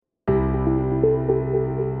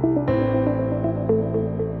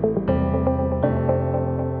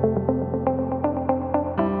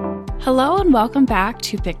Hello and welcome back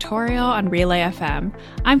to Pictorial on Relay FM.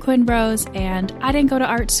 I'm Quinn Rose, and I didn't go to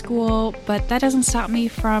art school, but that doesn't stop me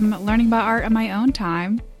from learning about art on my own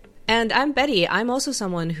time. And I'm Betty. I'm also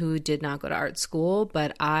someone who did not go to art school,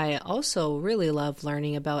 but I also really love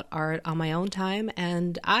learning about art on my own time,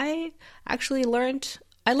 and I actually learned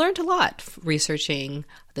a lot researching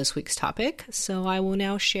this week's topic, so I will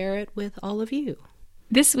now share it with all of you.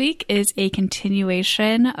 This week is a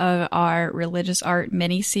continuation of our religious art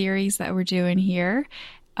mini-series that we're doing here.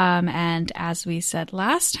 And as we said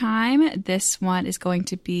last time, this one is going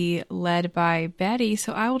to be led by Betty,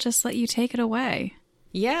 so I will just let you take it away.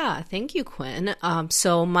 Yeah, thank you, Quinn.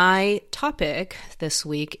 So my topic this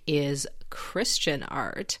week is Christian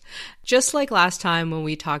art. Just like last time when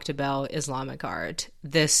we talked about Islamic art,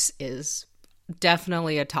 this is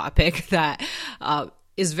definitely a topic that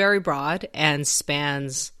is very broad and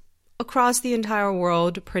spans across the entire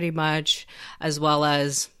world pretty much, as well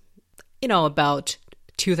as, about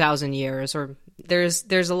 2,000 years, or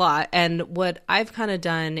there's a lot. And what I've kind of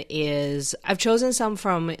done is I've chosen some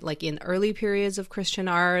from like in early periods of Christian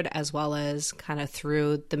art, as well as kind of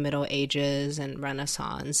through the Middle Ages and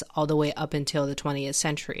Renaissance, all the way up until the 20th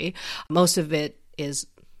century. Most of it is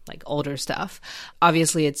like older stuff.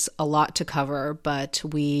 Obviously, it's a lot to cover, but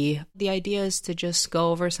the idea is to just go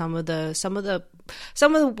over some of the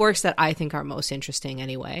works that I think are most interesting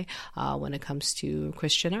anyway, when it comes to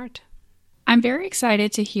Christian art. I'm very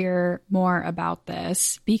excited to hear more about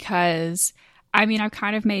this because, I've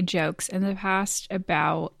kind of made jokes in the past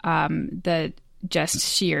about the just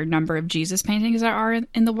sheer number of Jesus paintings there are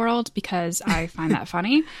in the world because I find that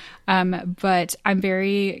funny. But I'm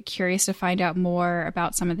very curious to find out more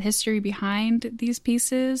about some of the history behind these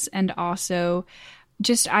pieces. And also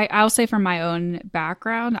just, I'll say from my own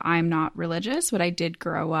background, I'm not religious, but I did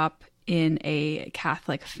grow up in a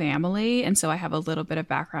Catholic family. And so I have a little bit of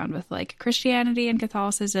background with like Christianity and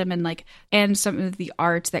Catholicism and some of the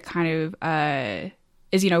art that kind of,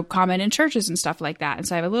 is, common in churches and stuff like that. And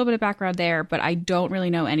so I have a little bit of background there, but I don't really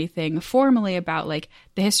know anything formally about like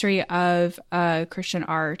the history of Christian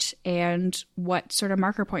art and what sort of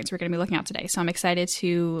marker points we're going to be looking at today. So I'm excited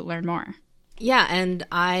to learn more. Yeah, and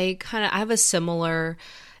I have a similar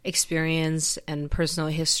experience and personal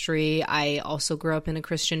history. I also grew up in a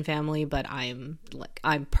Christian family, but I'm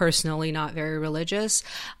personally not very religious.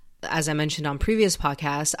 As I mentioned on previous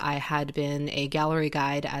podcasts, I had been a gallery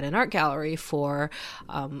guide at an art gallery for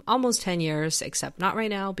almost 10 years, except not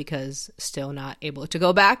right now because still not able to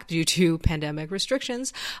go back due to pandemic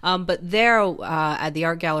restrictions. But there at the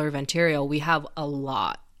Art Gallery of Ontario, we have a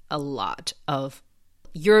lot of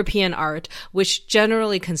European art, which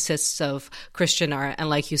generally consists of Christian art, and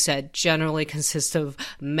like you said, generally consists of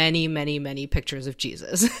many, many, many pictures of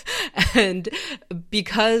Jesus. And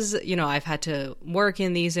because, I've had to work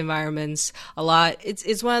in these environments a lot,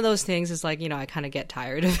 it's one of those things, it's like, I kind of get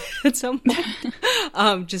tired of it at some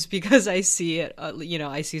point, just because I see it,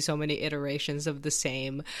 I see so many iterations of the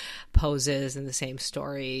same poses and the same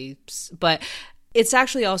stories. But it's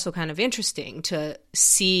actually also kind of interesting to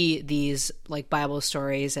see these like Bible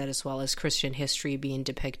stories as well as Christian history being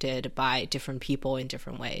depicted by different people in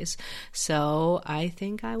different ways. So I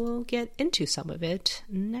think I will get into some of it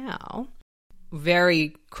now.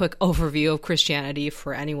 Very quick overview of Christianity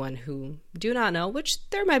for anyone who do not know, which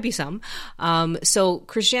there might be some. So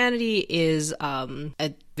Christianity is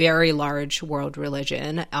a very large world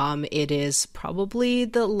religion. It is probably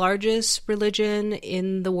the largest religion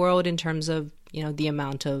in the world in terms of the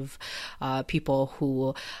amount of people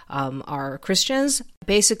who are Christians.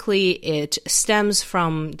 Basically, it stems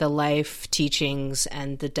from the life, teachings,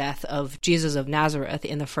 and the death of Jesus of Nazareth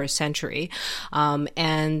in the first century. But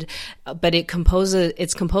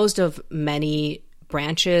it's composed of many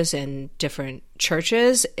branches and different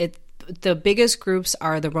churches. The biggest groups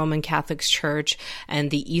are the Roman Catholic Church and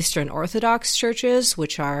the Eastern Orthodox churches,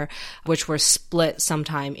 which were split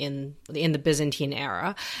sometime in the Byzantine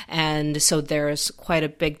era. And so there's quite a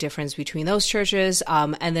big difference between those churches.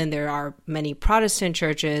 And then there are many Protestant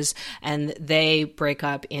churches, and they break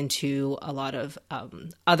up into a lot of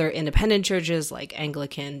other independent churches like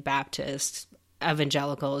Anglican, Baptist,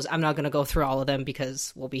 evangelicals. I'm not going to go through all of them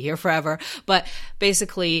because we'll be here forever. But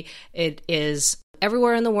basically, it is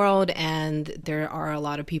everywhere in the world, and there are a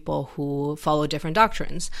lot of people who follow different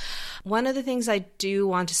doctrines. One of the things I do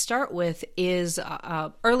want to start with is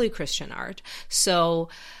early Christian art. So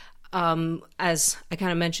as I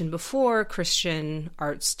kind of mentioned before, Christian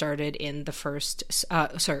art started in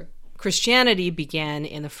the Christianity began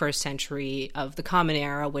in the first century of the Common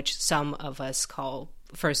Era, which some of us call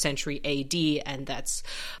first century AD, and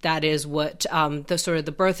that is what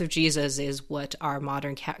the birth of Jesus is what our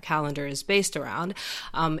modern calendar is based around.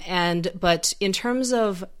 But in terms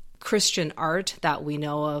of Christian art that we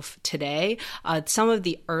know of today, some of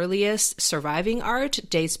the earliest surviving art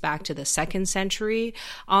dates back to the 2nd century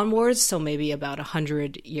onwards, so maybe about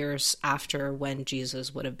 100 years after when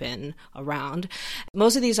Jesus would have been around.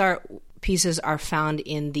 Most of these art pieces are found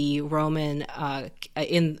in the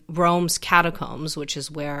in Rome's catacombs, which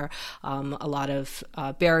is where a lot of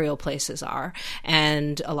burial places are,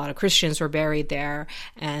 and a lot of Christians were buried there,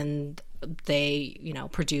 and they,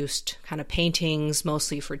 produced kind of paintings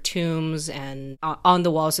mostly for tombs and on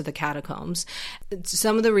the walls of the catacombs.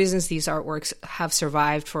 Some of the reasons these artworks have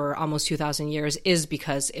survived for almost 2,000 years is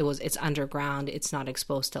because it's underground, it's not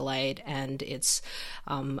exposed to light, and it's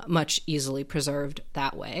much easily preserved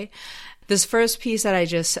that way. This first piece that I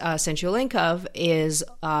just sent you a link of is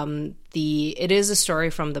it is a story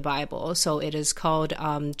from the Bible. So it is called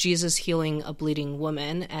Jesus Healing a Bleeding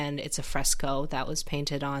Woman, and it's a fresco that was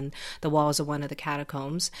painted on the walls of one of the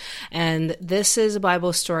catacombs. And this is a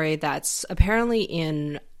Bible story that's apparently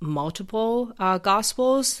in multiple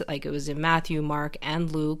Gospels, like it was in Matthew, Mark,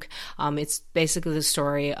 and Luke. It's basically the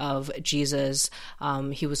story of Jesus.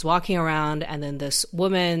 He was walking around, and then this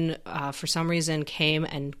woman, for some reason, came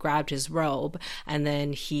and grabbed his robe, and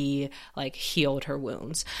then he healed her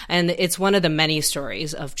wounds. And it's one of the many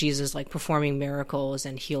stories of Jesus performing miracles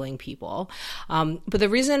and healing people. But the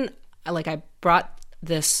reason I brought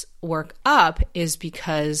this work up is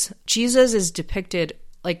because Jesus is depicted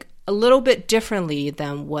a little bit differently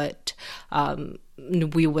than what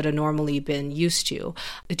we would have normally been used to.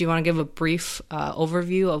 Do you want to give a brief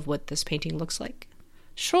overview of what this painting looks like?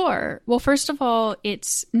 Sure. Well, first of all,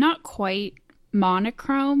 it's not quite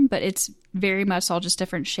monochrome, but it's very much all just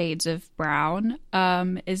different shades of brown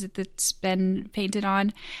that's been painted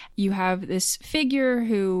on. You have this figure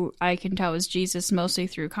who I can tell is Jesus mostly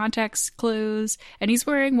through context clues, and he's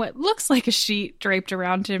wearing what looks like a sheet draped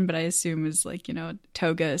around him, but I assume is a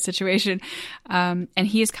toga situation. And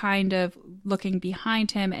he is kind of looking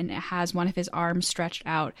behind him, and it has one of his arms stretched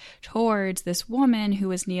out towards this woman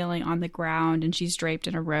who is kneeling on the ground, and she's draped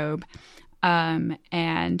in a robe.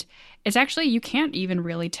 And it's actually, you can't even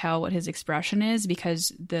really tell what his expression is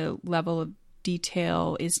because the level of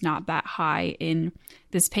detail is not that high in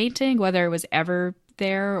this painting. Whether it was ever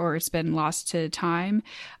there or it's been lost to time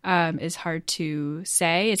is hard to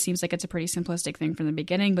say. It seems like it's a pretty simplistic thing from the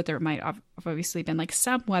beginning, but there might have obviously been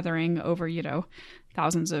some weathering over,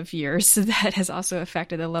 thousands of years that has also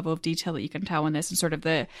affected the level of detail that you can tell in this, and sort of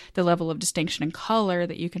the level of distinction and color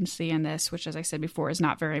that you can see in this, which, as I said before, is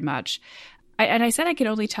not very much. I said I could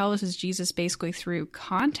only tell this is Jesus basically through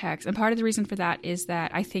context. And part of the reason for that is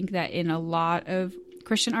that I think that in a lot of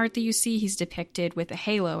Christian art that you see, he's depicted with a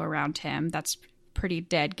halo around him. That's pretty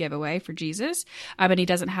dead giveaway for Jesus. And he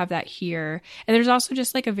doesn't have that here. And there's also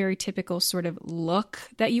just a very typical sort of look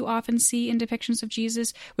that you often see in depictions of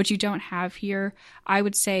Jesus, which you don't have here. I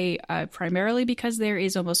would say primarily because there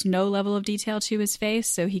is almost no level of detail to his face.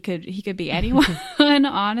 So he could be anyone,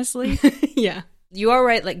 honestly. Yeah. You are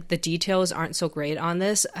right. The details aren't so great on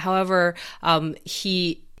this. However,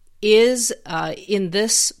 he is in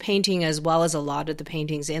this painting, as well as a lot of the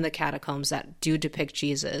paintings in the catacombs that do depict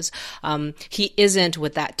Jesus. He isn't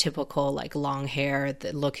with that typical long hair,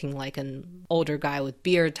 looking like an older guy with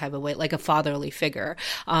beard type of way, like a fatherly figure.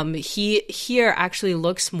 He here actually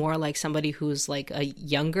looks more like somebody who's a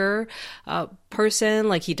younger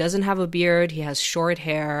person. He doesn't have a beard, he has short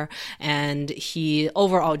hair, and he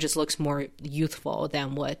overall just looks more youthful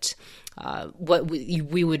than what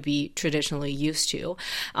we would be traditionally used to.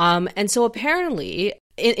 And so apparently,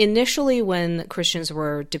 initially when Christians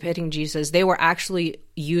were depicting Jesus, they were actually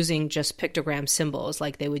using just pictogram symbols.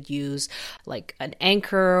 They would use an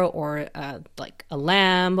anchor or a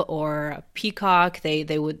lamb or a peacock.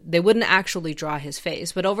 They wouldn't actually draw his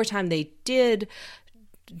face. But over time they did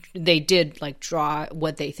draw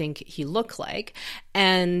what they think he looked like.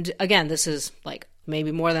 And again, this is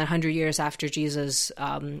maybe more than 100 years after Jesus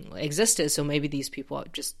existed, so maybe these people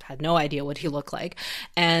just had no idea what he looked like.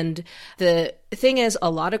 And the thing is, a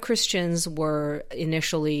lot of Christians were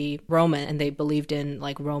initially Roman, and they believed in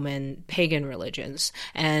Roman pagan religions.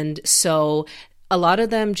 And so a lot of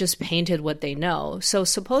them just painted what they know. So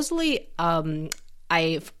supposedly,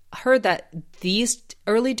 heard that these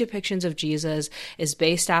early depictions of Jesus is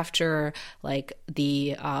based after like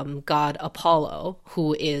the god Apollo,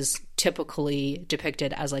 who is typically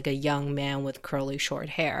depicted as like a young man with curly short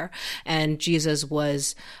hair. And Jesus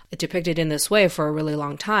was depicted in this way for a really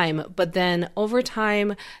long time. But then over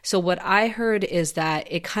time, so what I heard is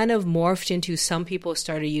that it kind of morphed into, some people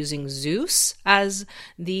started using Zeus as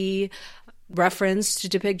the reference to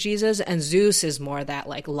depict Jesus, and Zeus is more that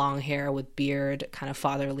like long hair with beard, kind of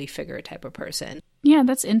fatherly figure type of person. Yeah,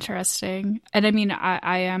 that's interesting. And I mean,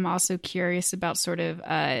 I am also curious about sort of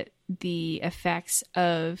the effects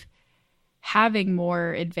of having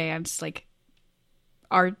more advanced like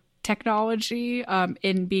art technology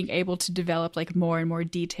in being able to develop like more and more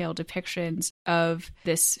detailed depictions of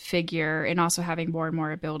this figure, and also having more and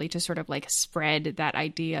more ability to sort of like spread that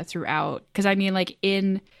idea throughout. Because I mean, like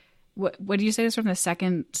in what do you say, this from the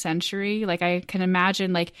 2nd century? Like I can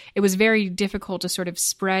imagine like it was very difficult to sort of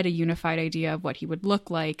spread a unified idea of what he would look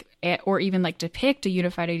like, or even like depict a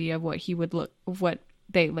unified idea of what he would look, of what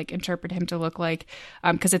they like interpret him to look like.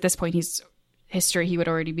 Because at this point he would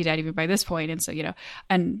already be dead even by this point. And so, you know,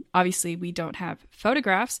 and obviously we don't have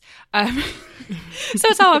photographs. So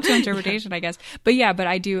it's all up to interpretation, I guess. But yeah, but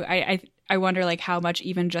I wonder like how much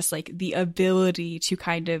even just like the ability to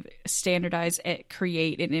kind of standardize it,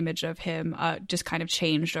 create an image of him just kind of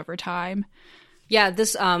changed over time. Yeah,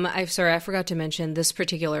 this I forgot to mention, this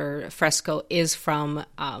particular fresco is from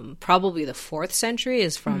probably the 4th century,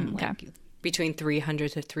 is from like between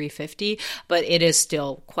 300 to 350, but it is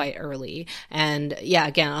still quite early. And yeah,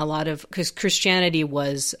 again, because Christianity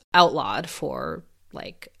was outlawed for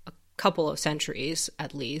like a couple of centuries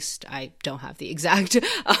at least. I don't have the exact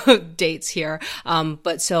dates here,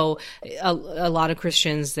 but so a lot of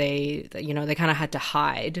Christians, they kind of had to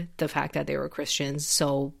hide the fact that they were Christians,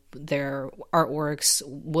 so their artworks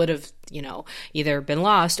would have either been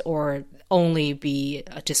lost or only be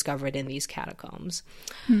discovered in these catacombs.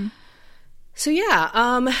 So yeah,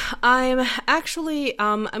 I'm actually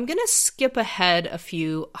I'm gonna skip ahead a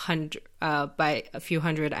few hundred. By a few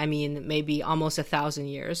hundred, I mean maybe almost 1,000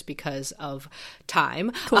 years because of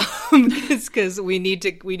time. Cool. Because we need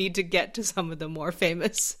to get to some of the more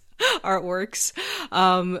famous artworks.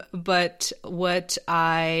 But what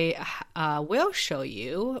I will show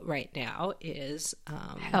you right now is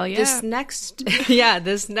Hell yeah.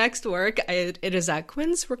 this next work. It is at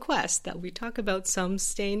Quinn's request that we talk about some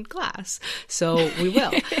stained glass, so we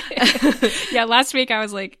will. Yeah, last week I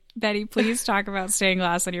was like, Betty, please talk about stained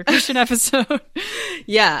glass on your Christian episode.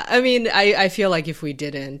 Yeah, I mean, I feel like if we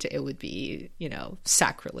didn't, it would be,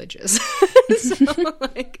 sacrilegious. So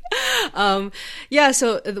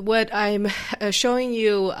what I'm showing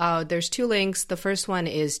you, there's 2 links. The first one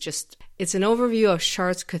is it's an overview of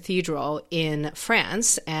Chartres Cathedral in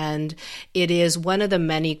France, and it is one of the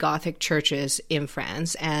many Gothic churches in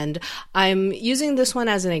France. And I'm using this one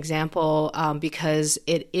as an example because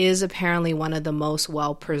it is apparently one of the most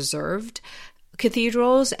well-preserved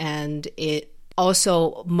cathedrals, and it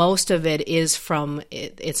also, most of it is from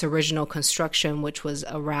its original construction, which was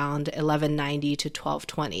around 1190 to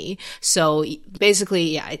 1220. So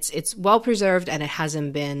basically, yeah, it's well-preserved, and it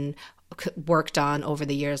hasn't been worked on over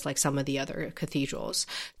the years like some of the other cathedrals.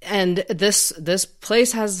 And this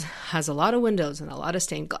place has a lot of windows and a lot of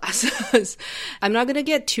stained glass. I'm not going to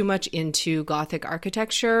get too much into Gothic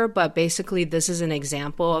architecture, but basically this is an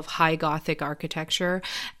example of high Gothic architecture.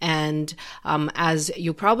 And as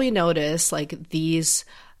you probably notice, like these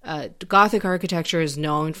Gothic architecture is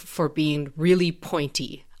known for being really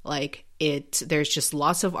pointy. Like there's just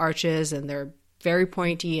lots of arches, and they're very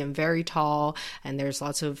pointy and very tall, and there's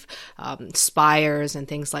lots of spires and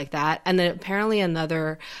things like that. And then apparently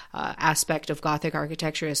another aspect of Gothic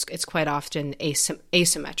architecture is it's quite often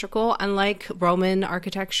asymmetrical, unlike Roman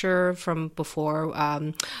architecture from before,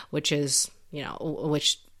 which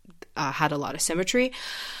had a lot of symmetry.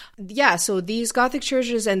 Yeah, so these Gothic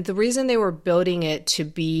churches, and the reason they were building it to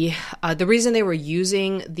be, the reason they were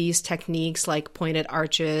using these techniques like pointed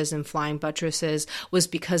arches and flying buttresses was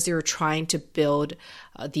because they were trying to build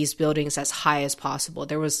these buildings as high as possible.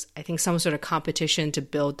 There was, I think, some sort of competition to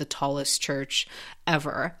build the tallest church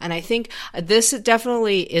ever. And I think this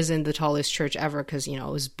definitely isn't the tallest church ever because, it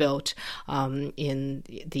was built in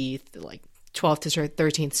the 12th to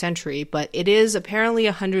 13th century, but it is apparently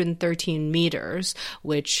 113 meters,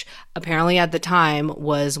 which apparently at the time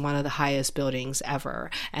was one of the highest buildings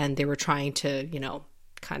ever. And they were trying to,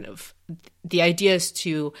 the idea is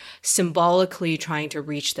to symbolically trying to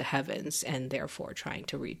reach the heavens and therefore trying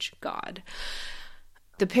to reach God.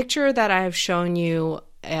 The picture that I have shown you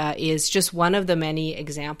is just one of the many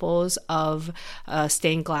examples of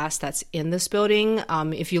stained glass that's in this building.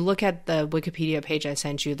 If you look at the Wikipedia page I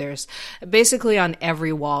sent you, there's basically on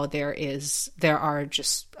every wall there are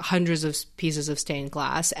just hundreds of pieces of stained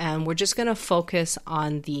glass, and we're just going to focus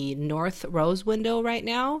on the north rose window right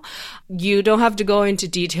now. You don't have to go into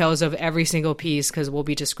details of every single piece because we'll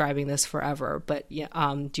be describing this forever, but yeah,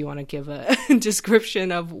 do you want to give a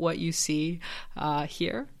description of what you see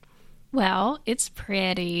here? Well, it's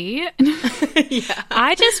pretty. Yeah.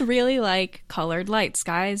 I just really like colored lights,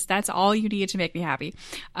 guys. That's all you need to make me happy.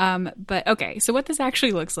 But okay, so what this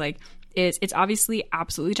actually looks like is it's obviously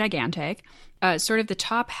absolutely gigantic. Sort of the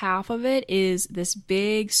top half of it is this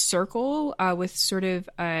big circle with sort of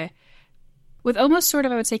with almost sort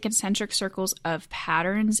of, I would say, concentric circles of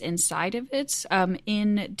patterns inside of it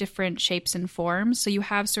in different shapes and forms. So you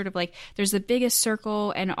have sort of like, there's the biggest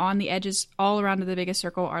circle, and on the edges all around the biggest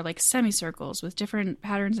circle are like semicircles with different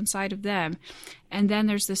patterns inside of them. And then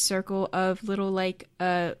there's this circle of little like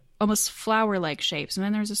almost flower-like shapes. And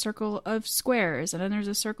then there's a circle of squares. And then there's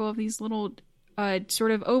a circle of these little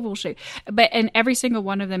sort of oval shape. And every single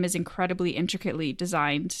one of them is incredibly intricately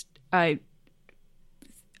designed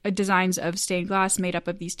designs of stained glass made up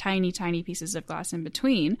of these tiny, tiny pieces of glass in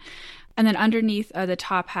between. And then underneath the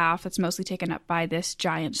top half, that's mostly taken up by this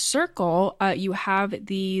giant circle, you have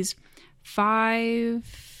these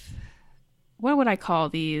 5... what would I call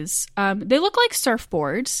these? They look like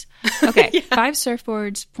surfboards. Okay, yeah. 5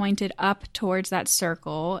 surfboards pointed up towards that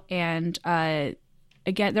circle. And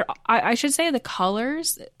again, I should say the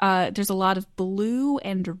colors, there's a lot of blue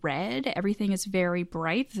and red. Everything is very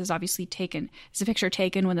bright. This is obviously it's a picture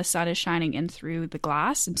taken when the sun is shining in through the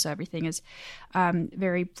glass. And so everything is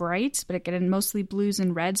very bright, but again, mostly blues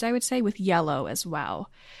and reds, I would say, with yellow as well.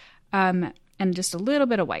 And just a little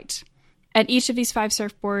bit of white. And each of these 5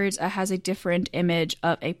 surfboards has a different image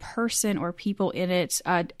of a person or people in it.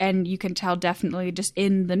 And you can tell definitely just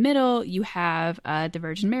in the middle, you have the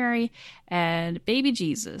Virgin Mary and baby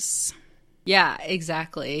Jesus. Yeah,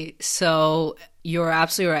 exactly. So you're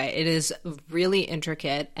absolutely right. It is really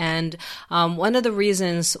intricate. And one of the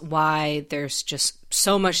reasons why there's just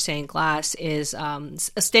so much stained glass is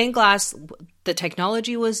stained glass, the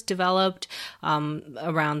technology was developed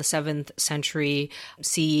around the 7th century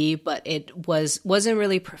CE, but it wasn't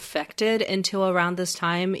really perfected until around this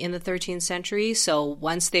time in the 13th century. So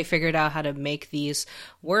once they figured out how to make these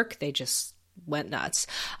work, they just went nuts.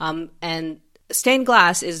 And stained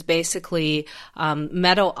glass is basically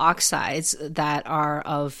metal oxides that are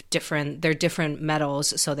of they're different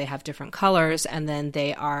metals, so they have different colors, and then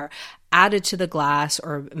they are added to the glass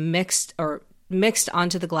or mixed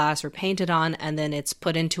onto the glass or painted on, and then it's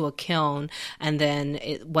put into a kiln, and then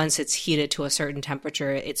once it's heated to a certain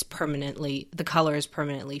temperature, the color is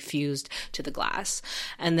permanently fused to the glass.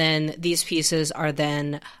 And then these pieces are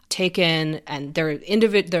then taken, and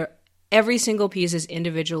every single piece is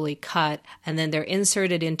individually cut, and then they're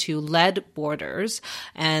inserted into lead borders,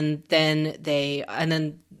 and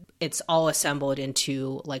then it's all assembled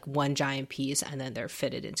into like one giant piece, and then they're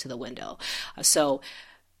fitted into the window. So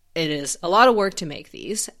it is a lot of work to make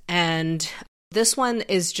these. And this one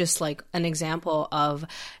is just like an example of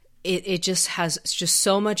it just has just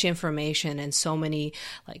so much information and so many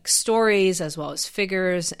like stories as well as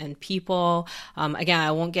figures and people. Again,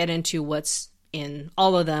 I won't get into what's in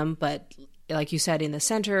all of them, but like you said, in the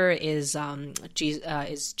center is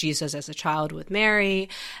Jesus as a child with Mary,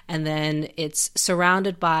 and then it's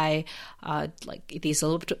surrounded by like these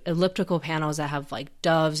elliptical panels that have like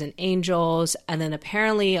doves and angels, and then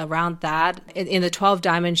apparently around that, in the 12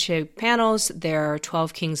 diamond-shaped panels, there are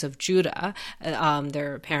 12 kings of Judah.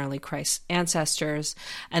 They're apparently Christ's ancestors,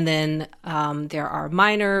 and then there are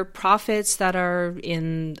minor prophets that are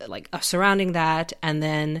in like surrounding that, and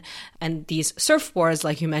these surfboards,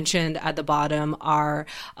 like you mentioned at the bottom, are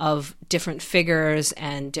of different figures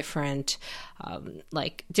and different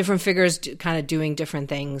figures kind of doing different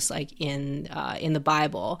things, like in the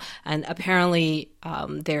Bible. And apparently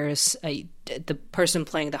there's the person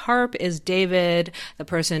playing the harp is David. The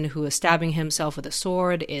person who is stabbing himself with a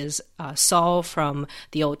sword is Saul from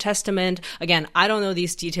the Old Testament. Again, I don't know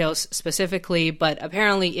these details specifically, but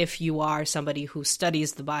apparently if you are somebody who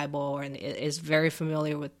studies the Bible and is very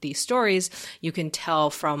familiar with these stories, you can tell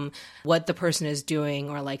from what the person is doing,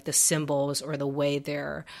 or like the symbols or the way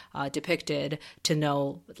they're depicted, to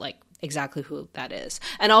know like exactly who that is.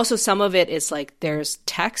 And also some of it is like there's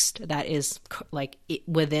text that is like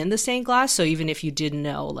within the stained glass, so even if you didn't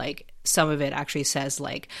know like some of it actually says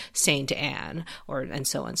like Saint Anne and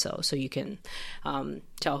so. So you can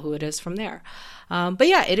tell who it is from there. But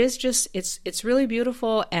yeah, it is just, it's really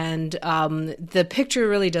beautiful. And the picture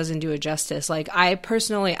really doesn't do it justice. Like I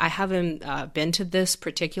haven't been to this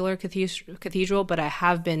particular cathedral, but I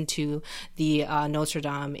have been to the Notre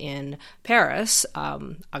Dame in Paris,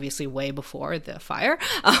 obviously way before the fire.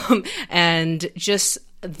 And just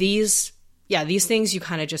these things you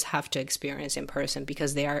kind of just have to experience in person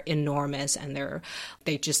because they are enormous and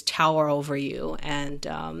they just tower over you. And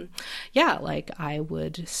like I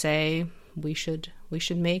would say we should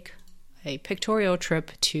make a pictorial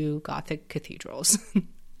trip to Gothic cathedrals.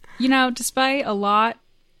 Despite a lot,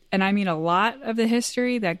 and I mean a lot of the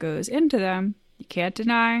history that goes into them, you can't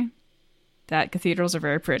deny that cathedrals are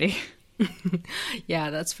very pretty. Yeah,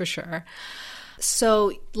 that's for sure.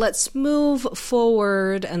 So let's move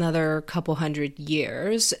forward another couple hundred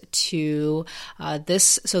years to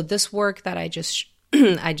this. So this work that I just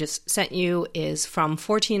sent you is from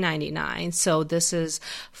 1499. So this is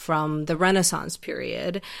from the Renaissance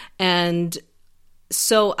period. And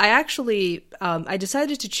so I actually, I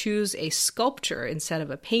decided to choose a sculpture instead of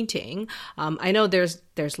a painting. I know there's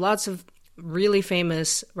lots of really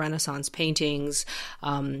famous Renaissance paintings,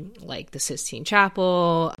 like the Sistine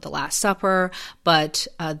Chapel, the Last Supper, but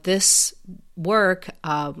this work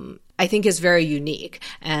I think is very unique,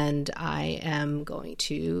 and I am going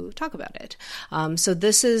to talk about it. So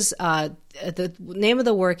this is, the name of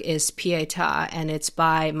the work is Pietà, and it's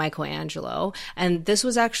by Michelangelo. And this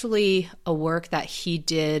was actually a work that he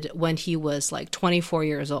did when he was like 24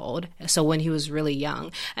 years old, so when he was really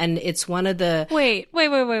young. And it's one of the... Wait.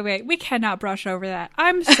 We cannot brush over that.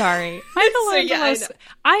 I'm sorry. Michelangelo, so,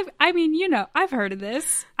 yeah, I mean, I've heard of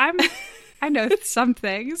this. I know some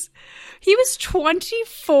things. He was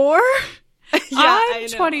 24? Yeah, I'm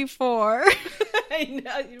 24. I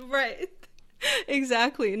know, right.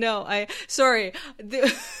 Exactly. No, sorry.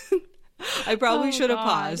 I probably should have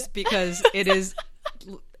paused because it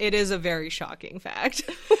is a very shocking fact.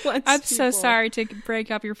 I'm so sorry to break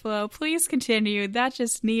up your flow. Please continue. That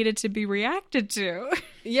just needed to be reacted to.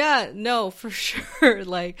 Yeah, no, for sure.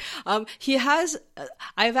 Like, he has,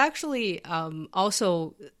 I've actually,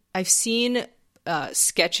 also, I've seen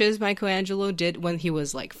sketches Michelangelo did when he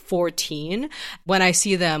was like 14. When I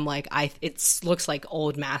see them, like it looks like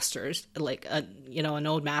old masters, like an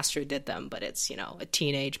old master did them, but it's a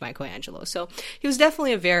teenage Michelangelo. So he was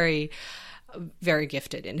definitely a very, very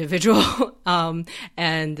gifted individual,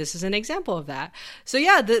 and this is an example of that. So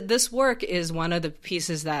yeah, this work is one of the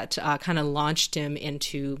pieces that kind of launched him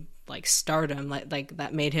into like stardom, like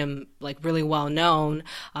that made him like really well known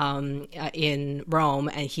in Rome,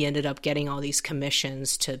 and he ended up getting all these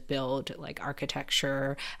commissions to build like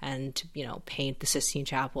architecture and paint the Sistine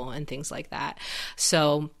Chapel and things like that.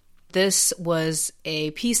 So this was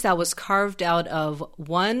a piece that was carved out of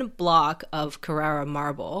one block of Carrara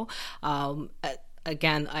marble.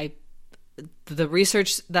 Again, the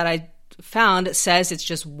research that I found says it's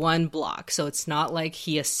just one block, so it's not like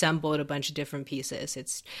he assembled a bunch of different pieces.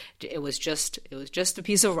 It was just a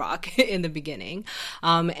piece of rock in the beginning,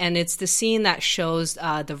 and it's the scene that shows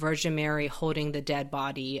the Virgin Mary holding the dead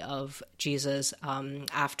body of Jesus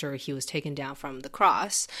after he was taken down from the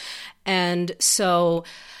cross. And so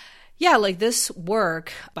yeah, like this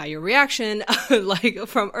work, by your reaction, like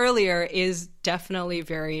from earlier, is definitely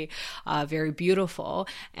very, very beautiful.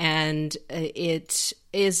 And it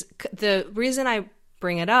is, the reason I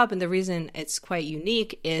bring it up and the reason it's quite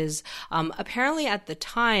unique is apparently at the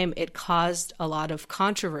time it caused a lot of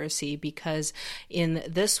controversy because in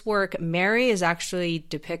this work, Mary is actually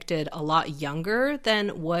depicted a lot younger than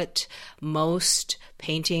what most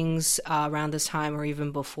paintings around this time or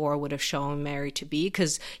even before would have shown Mary to be,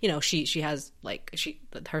 because she has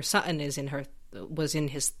her son was in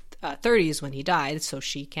his 30s when he died, so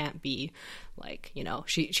she can't be like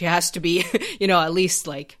she has to be at least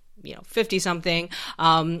like 50 something.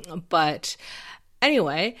 But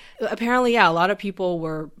anyway, apparently, yeah, a lot of people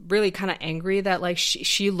were really kind of angry that like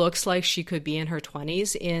she looks like she could be in her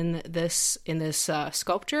 20s in this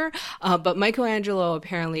sculpture. But Michelangelo,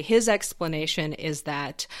 apparently his explanation is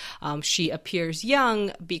that she appears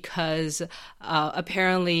young because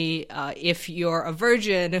apparently if you're a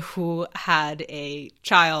virgin who had a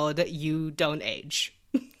child, you don't age.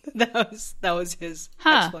 That was his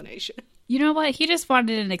explanation. You know what? He just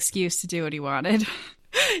wanted an excuse to do what he wanted.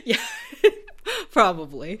 Yeah,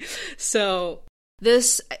 probably. So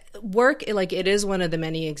this work, like, it is one of the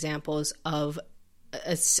many examples of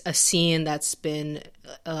a scene that's been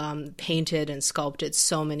painted and sculpted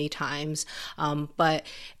so many times. But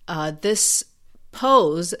this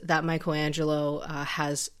pose that Michelangelo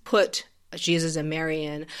has put Jesus and Mary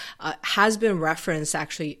in has been referenced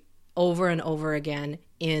actually over and over again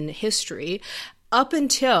in history up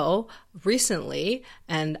until recently.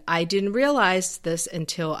 And I didn't realize this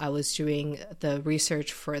until I was doing the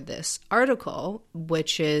research for this article,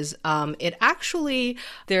 which is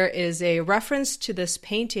there is a reference to this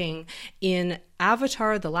painting in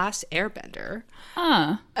Avatar: The Last Airbender.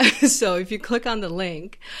 So if you click on the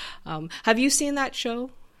link, have you seen that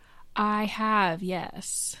show? I have,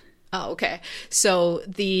 yes. Oh, okay. So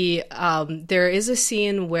there is a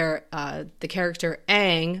scene where the character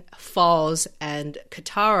Aang falls and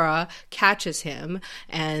Katara catches him,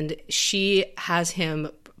 and she has him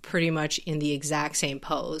pretty much in the exact same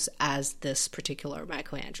pose as this particular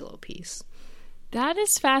Michelangelo piece. That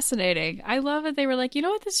is fascinating. I love that they were like, you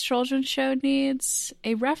know what this children's show needs?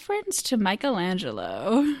 A reference to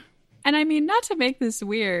Michelangelo. And I mean, not to make this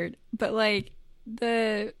weird, but like,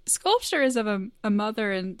 the sculpture is of a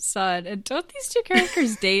mother and son, and don't these two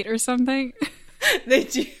characters date or something? They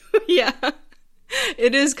do, yeah.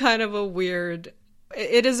 It is kind of a weird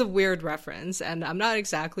reference, and I'm not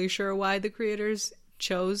exactly sure why the creators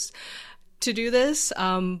chose to do this,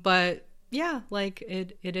 but yeah, like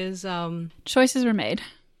it is... Choices were made.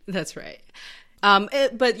 That's right.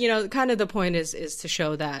 But, kind of the point is to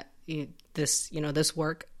show that this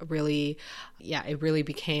work really, it really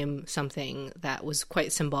became something that was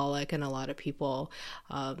quite symbolic, and a lot of people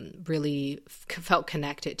really felt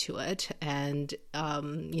connected to it. And,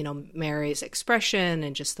 Mary's expression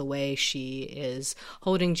and just the way she is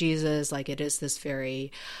holding Jesus, like it is this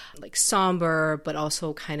very like somber, but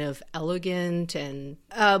also kind of elegant. And,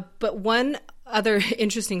 but one other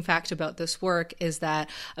interesting fact about this work is that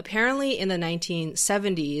apparently in the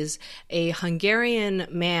 1970s, a Hungarian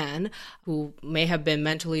man who may have been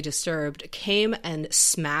mentally disturbed came and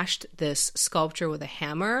smashed this sculpture with a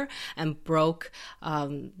hammer and broke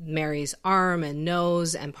Mary's arm and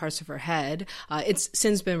nose and parts of her head. It's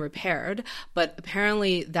since been repaired, but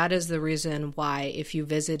apparently that is the reason why if you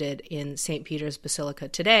visited in St. Peter's Basilica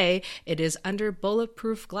today, it is under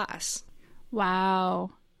bulletproof glass.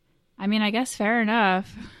 Wow. I mean, I guess fair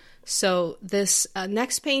enough. So this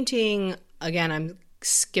next painting, again, I'm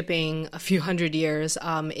skipping a few hundred years.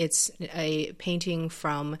 It's a painting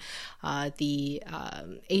from the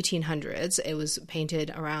 1800s. It was painted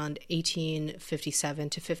around 1857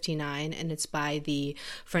 to 59, and it's by the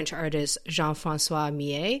French artist Jean-François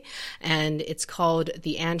Millet, and it's called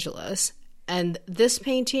The Angelus. And this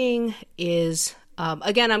painting is,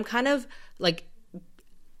 again, I'm kind of like,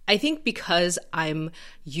 I think because I'm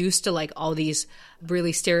used to like all these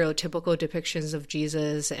really stereotypical depictions of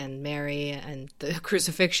Jesus and Mary and the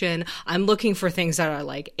crucifixion, I'm looking for things that are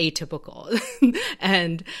like atypical.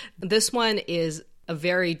 And this one is a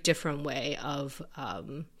very different way of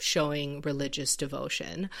showing religious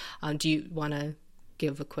devotion. Do you want to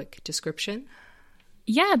give a quick description?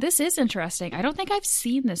 Yeah, this is interesting. I don't think I've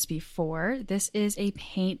seen this before. This is a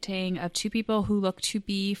painting of two people who look to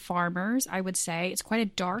be farmers, I would say. It's quite a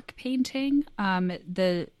dark painting.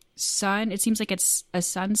 The sun, it seems like it's a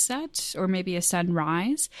sunset or maybe a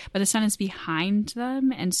sunrise, but the sun is behind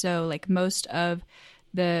them. And so like most of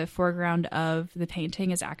the foreground of the painting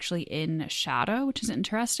is actually in shadow, which is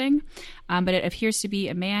interesting. But it appears to be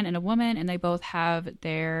a man and a woman, and they both have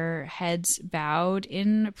their heads bowed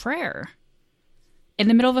in prayer in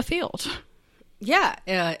the middle of a field. Yeah,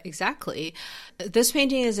 exactly. This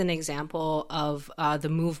painting is an example of the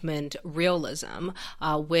movement realism,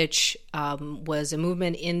 which was a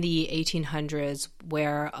movement in the 1800s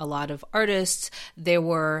where a lot of artists, they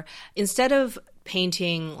were, instead of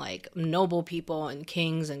painting like noble people and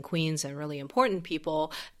kings and queens and really important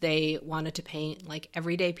people, they wanted to paint like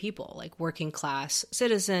everyday people, like working class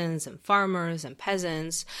citizens and farmers and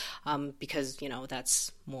peasants, because,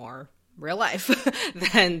 that's more real life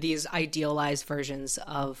than these idealized versions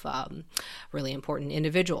of really important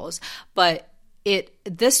individuals. But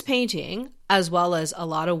this painting, as well as a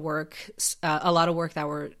lot of work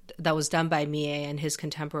that was done by Millet and his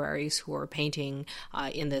contemporaries who were painting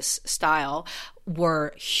in this style,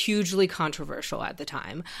 were hugely controversial at the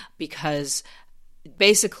time, because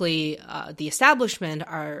basically the establishment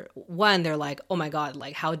they're like, oh my God,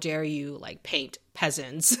 like how dare you like paint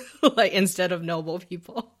peasants like instead of noble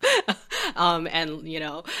people.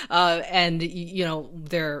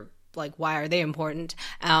 They're like, why are they important?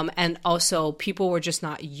 And also people were just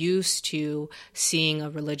not used to seeing a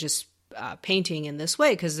religious painting in this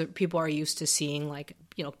way, because people are used to seeing like,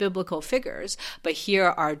 biblical figures. But here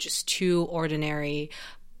are just two ordinary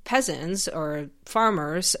peasants or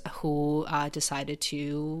farmers who decided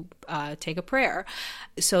to take a prayer.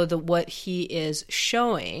 So what he is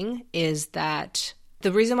showing is that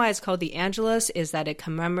the reason why it's called the Angelus is that it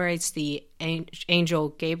commemorates the angel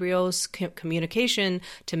Gabriel's communication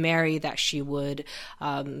to Mary that she would,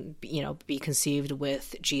 be conceived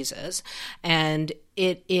with Jesus. And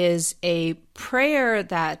it is a prayer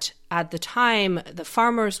that at the time the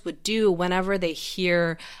farmers would do whenever they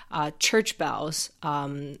hear church bells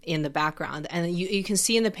in the background. And you can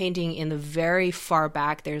see in the painting in the very far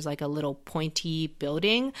back, there's like a little pointy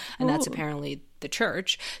building, and that's apparently the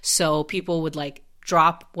church. So people would like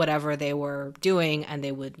drop whatever they were doing and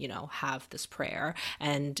they would, have this prayer.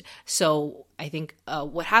 And so I think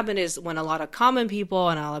what happened is when a lot of common people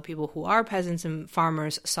and a lot of people who are peasants and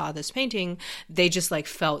farmers saw this painting, they just like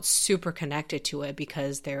felt super connected to it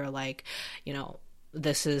because they're like,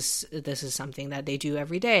 this is something that they do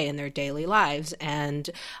every day in their daily lives. And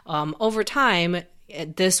over time,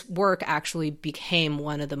 this work actually became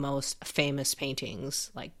one of the most famous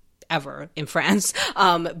paintings, like ever in France,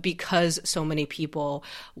 because so many people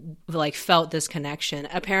like felt this connection.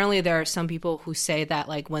 Apparently there are some people who say that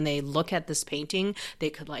like when they look at this painting, they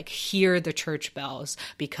could like hear the church bells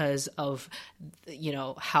because of,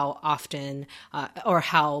 how often or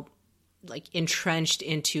how like entrenched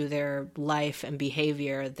into their life and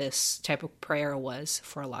behavior this type of prayer was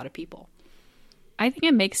for a lot of people. I think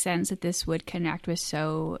it makes sense that this would connect with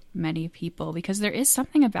so many people because there is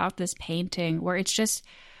something about this painting where it's just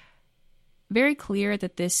very clear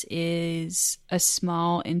that this is a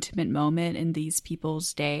small, intimate moment in these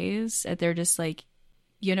people's days. That they're just like,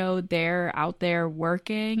 they're out there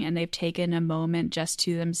working and they've taken a moment just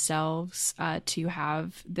to themselves to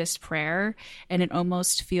have this prayer. And it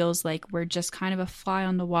almost feels like we're just kind of a fly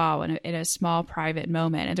on the wall in a small, private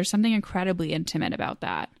moment. And there's something incredibly intimate about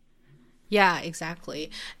that. Yeah,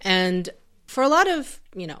 exactly. And for a lot of,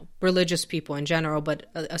 religious people in general, but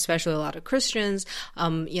especially a lot of Christians,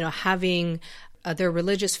 having their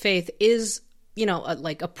religious faith is,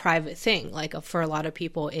 like a private thing. Like for a lot of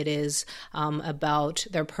people, it is about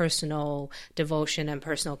their personal devotion and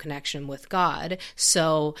personal connection with God.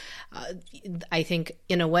 So I think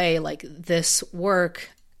in a way, like this work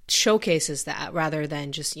showcases that rather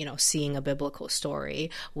than just, seeing a biblical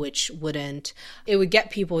story, which it would get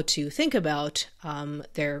people to think about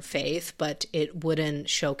their faith, but it wouldn't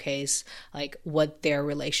showcase like what their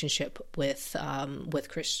relationship with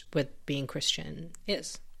being Christian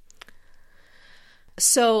is.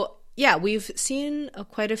 So yeah, we've seen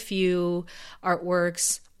quite a few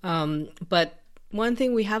artworks, but one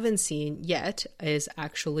thing we haven't seen yet is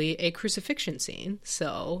actually a crucifixion scene.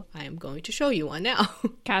 So I am going to show you one now.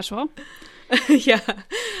 Casual. Yeah.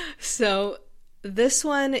 So this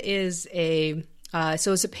one is it's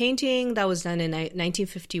a painting that was done in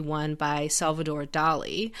 1951 by Salvador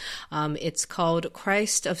Dali. It's called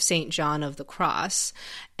Christ of St. John of the Cross.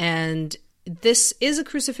 And this is a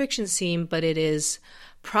crucifixion scene, but it is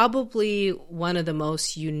probably one of the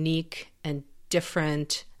most unique and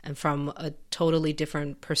different and from a totally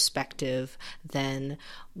different perspective than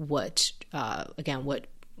what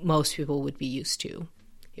most people would be used to.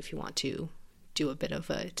 If you want to do a bit of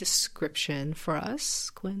a description for us,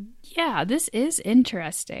 Quinn. Yeah, this is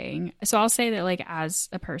interesting. So I'll say that like as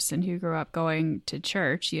a person who grew up going to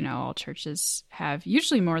church, all churches have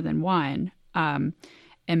usually more than one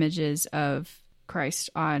images of Christ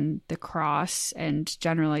on the cross, and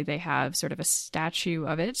generally they have sort of a statue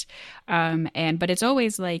of it, but it's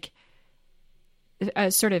always like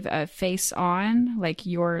a sort of a face on, like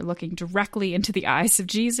you're looking directly into the eyes of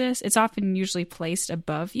Jesus. It's often usually placed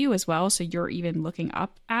above you as well, so you're even looking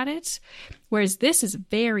up at it, whereas this is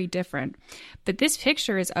very different. But this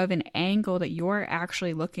picture is of an angle that you're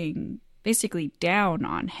actually looking basically down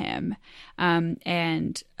on him,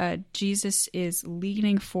 and Jesus is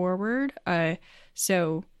leaning forward.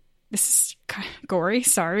 So this is kind of gory,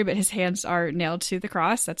 sorry, but his hands are nailed to the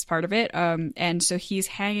cross. That's part of it. And so he's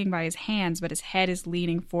hanging by his hands, but his head is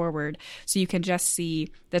leaning forward. So you can just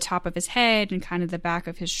see the top of his head and kind of the back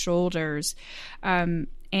of his shoulders.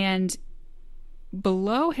 And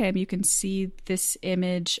below him, you can see this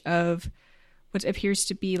image of what appears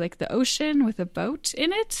to be like the ocean with a boat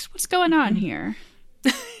in it. What's going on here?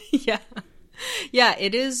 Yeah. Yeah,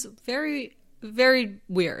 it is very, very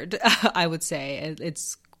weird, I would say.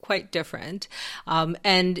 It's quite different.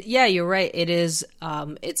 And yeah, you're right. It is,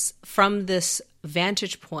 it's from this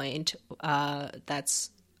vantage point that's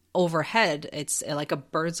overhead. It's like a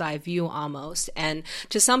bird's eye view almost. And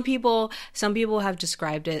to some people have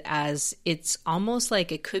described it as it's almost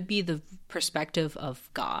like it could be the perspective of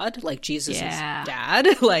God, like Jesus'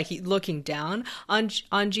 dad, like looking down on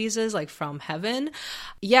Jesus, like from heaven.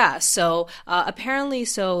 Yeah. So apparently,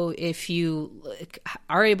 so if you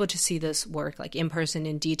are able to see this work like in person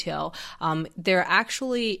in detail, they're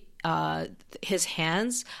actually his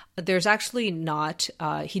hands, there's actually not,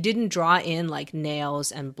 he didn't draw in like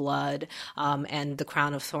nails and blood and the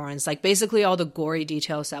crown of thorns, like basically all the gory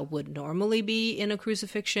details that would normally be in a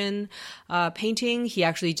crucifixion painting. He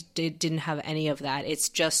actually didn't have any of that. It's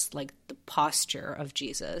just like the posture of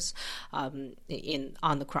Jesus on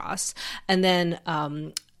the cross. And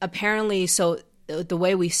then apparently, so the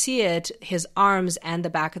way we see it, his arms and the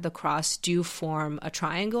back of the cross do form a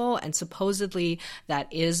triangle, and supposedly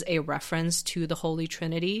that is a reference to the Holy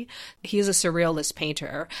Trinity. He is a surrealist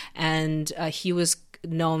painter, and he was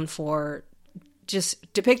known for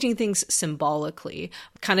just depicting things symbolically,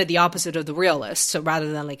 kind of the opposite of the realist. So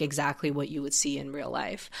rather than like exactly what you would see in real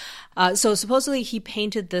life. So supposedly he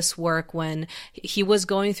painted this work when he was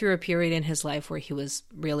going through a period in his life where he was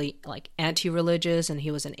really like anti-religious and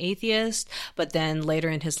he was an atheist. But then later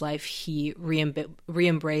in his life, he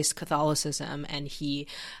re-embraced Catholicism, and he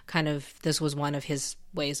kind of, this was one of his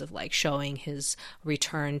ways of like showing his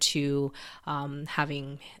return to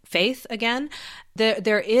having faith again.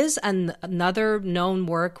 There is another known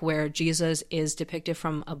work where Jesus is depicted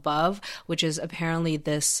from above, which is apparently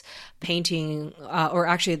this painting, or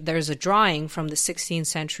actually there's a drawing from the 16th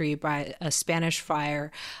century by a Spanish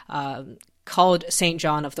friar called St.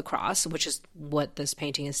 John of the Cross, which is what this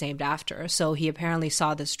painting is named after. So he apparently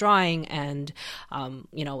saw this drawing and,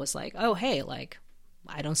 was like, oh, hey, like,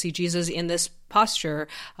 I don't see Jesus in this posture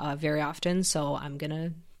very often, so I'm going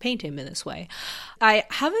to paint him in this way. I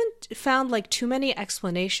haven't found like too many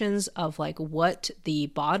explanations of like what the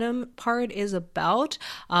bottom part is about,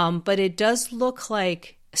 but it does look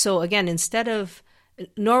like, so again, instead of,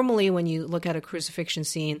 normally when you look at a crucifixion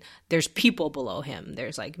scene, there's people below him.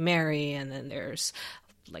 There's like Mary, and then there's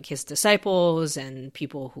like his disciples and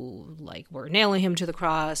people who like were nailing him to the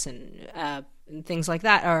cross and things like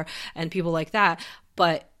that, and people like that.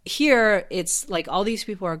 But here it's like all these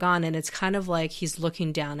people are gone, and it's kind of like he's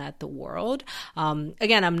looking down at the world.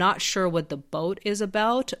 Again, I'm not sure what the boat is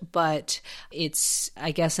about, but it's,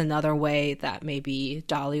 I guess, another way that maybe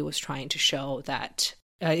Dali was trying to show that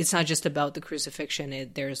it's not just about the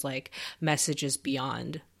crucifixion. There's like messages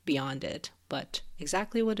beyond it, but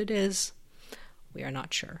exactly what it is, we are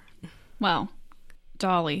not sure. Well,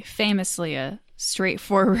 Dali, famously a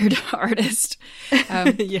straightforward artist.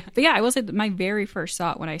 Yeah. But yeah, I will say that my very first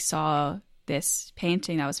thought when I saw this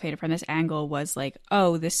painting that was painted from this angle was like,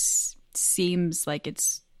 oh, this seems like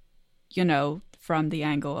it's, from the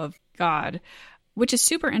angle of God, which is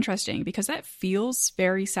super interesting because that feels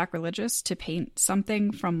very sacrilegious to paint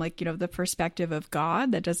something from like, the perspective of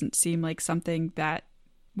God. That doesn't seem like something that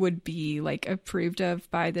would be like approved of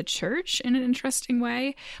by the church in an interesting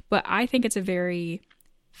way. But I think it's a very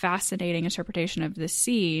fascinating interpretation of the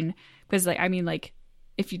scene because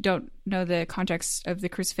if you don't know the context of the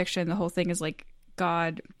crucifixion, the whole thing is like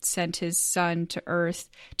God sent his son to earth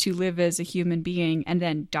to live as a human being and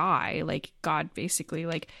then die. Like God basically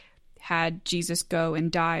like had Jesus go and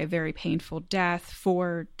die a very painful death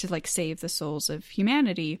to like save the souls of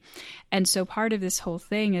humanity. And so part of this whole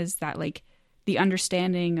thing is that like the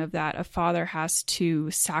understanding of that a father has to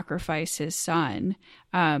sacrifice his son.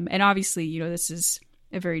 And obviously, this is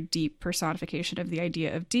a very deep personification of the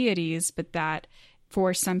idea of deities, but that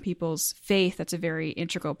for some people's faith, that's a very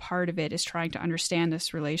integral part of it, is trying to understand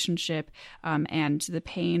this relationship and the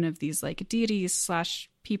pain of these like deities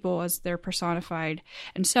 / people as they're personified.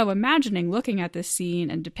 And so imagining looking at this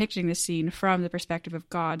scene and depicting this scene from the perspective of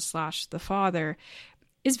God / the Father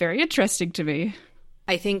is very interesting to me.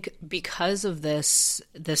 I think because of this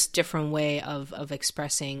different way of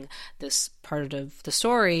expressing this part of the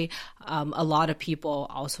story, a lot of people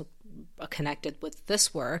also connected with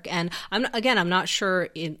this work. And I'm not sure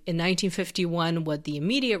in 1951 what the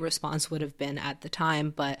immediate response would have been at the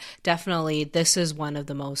time, but definitely this is one of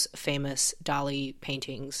the most famous Dali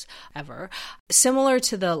paintings ever. Similar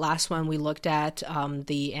to the last one we looked at,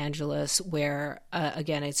 the Angelus, where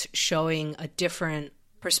again it's showing a different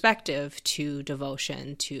perspective to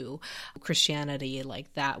devotion, to Christianity.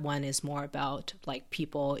 Like that one is more about like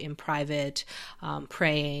people in private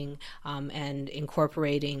praying and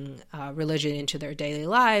incorporating religion into their daily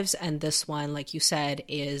lives. And this one, like you said,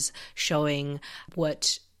 is showing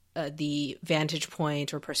what the vantage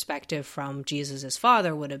point or perspective from Jesus's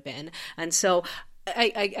father would have been. And so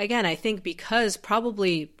I think because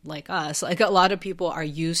probably like us, like a lot of people are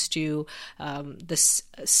used to the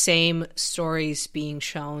same stories being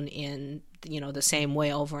shown in, you know, the same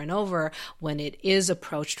way over and over. When it is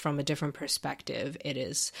approached from a different perspective, it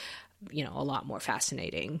is, you know, a lot more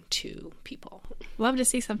fascinating to people. Love to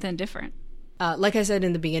see something different. Like I said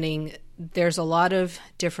in the beginning, there's a lot of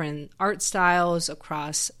different art styles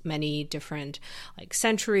across many different like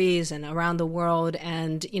centuries and around the world.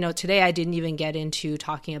 And, you know, today I didn't even get into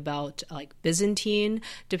talking about like Byzantine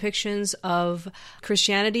depictions of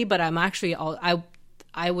Christianity, but I'm actually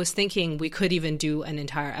I was thinking we could even do an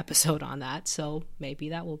entire episode on that, so maybe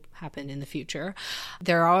that will happen in the future.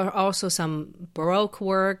 There are also some Baroque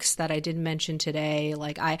works that I didn't mention today.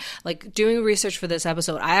 Like doing research for this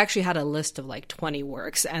episode, I actually had a list of like 20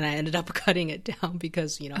 works, and I ended up cutting it down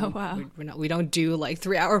because, you know, we don't do like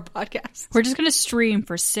 3-hour podcasts. We're just going to stream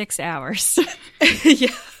for 6 hours. Yeah,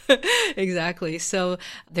 exactly. So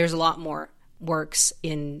there's a lot more works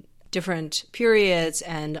in different periods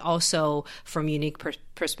and also from unique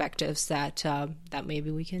perspectives that maybe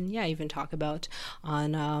we can even talk about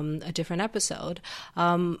on a different episode.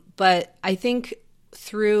 But I think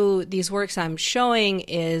through these works I'm showing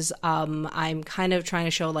is I'm kind of trying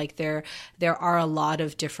to show like there are a lot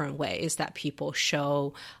of different ways that people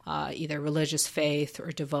show either religious faith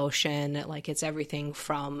or devotion. Like it's everything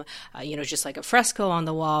from just like a fresco on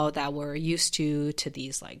the wall that we're used to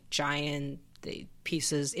these like giant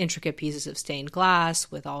intricate pieces of stained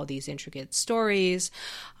glass with all these intricate stories,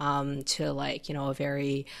 to like, you know, a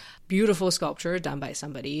very beautiful sculpture done by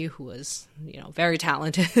somebody who was, you know, very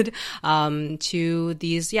talented, to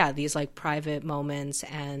these like private moments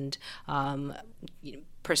and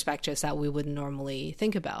perspectives that we wouldn't normally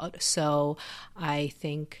think about. So I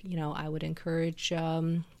think, you know, I would encourage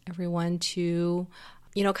everyone to,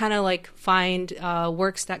 you know, kind of like find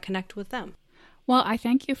works that connect with them. Well, I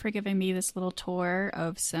thank you for giving me this little tour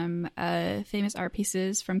of some famous art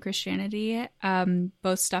pieces from Christianity,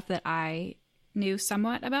 both stuff that I knew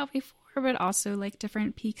somewhat about before, but also like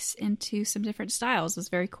different peeks into some different styles. It's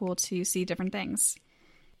very cool to see different things.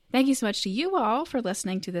 Thank you so much to you all for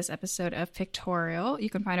listening to this episode of Pictorial. You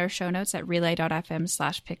can find our show notes at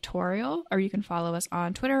relay.fm/pictorial, or you can follow us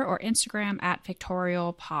on Twitter or Instagram at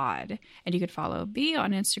pictorialpod. And you can follow B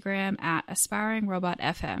on Instagram at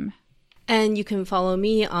aspiringrobotfm. And you can follow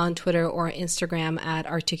me on Twitter or Instagram at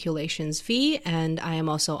Articulations_V, and I am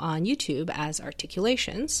also on YouTube as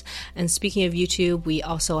Articulations. And speaking of YouTube, we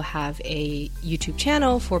also have a YouTube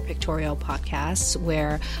channel for Pictorial Podcasts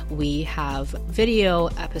where we have video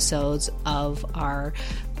episodes of our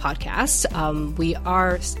podcasts. We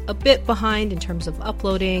are a bit behind in terms of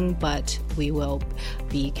uploading, but we will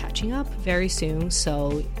be catching up very soon.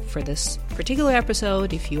 So for this particular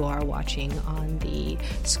episode, if you are watching on the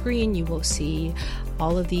screen, you will see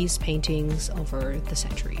all of these paintings over the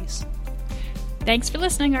centuries. Thanks for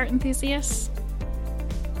listening, art enthusiasts.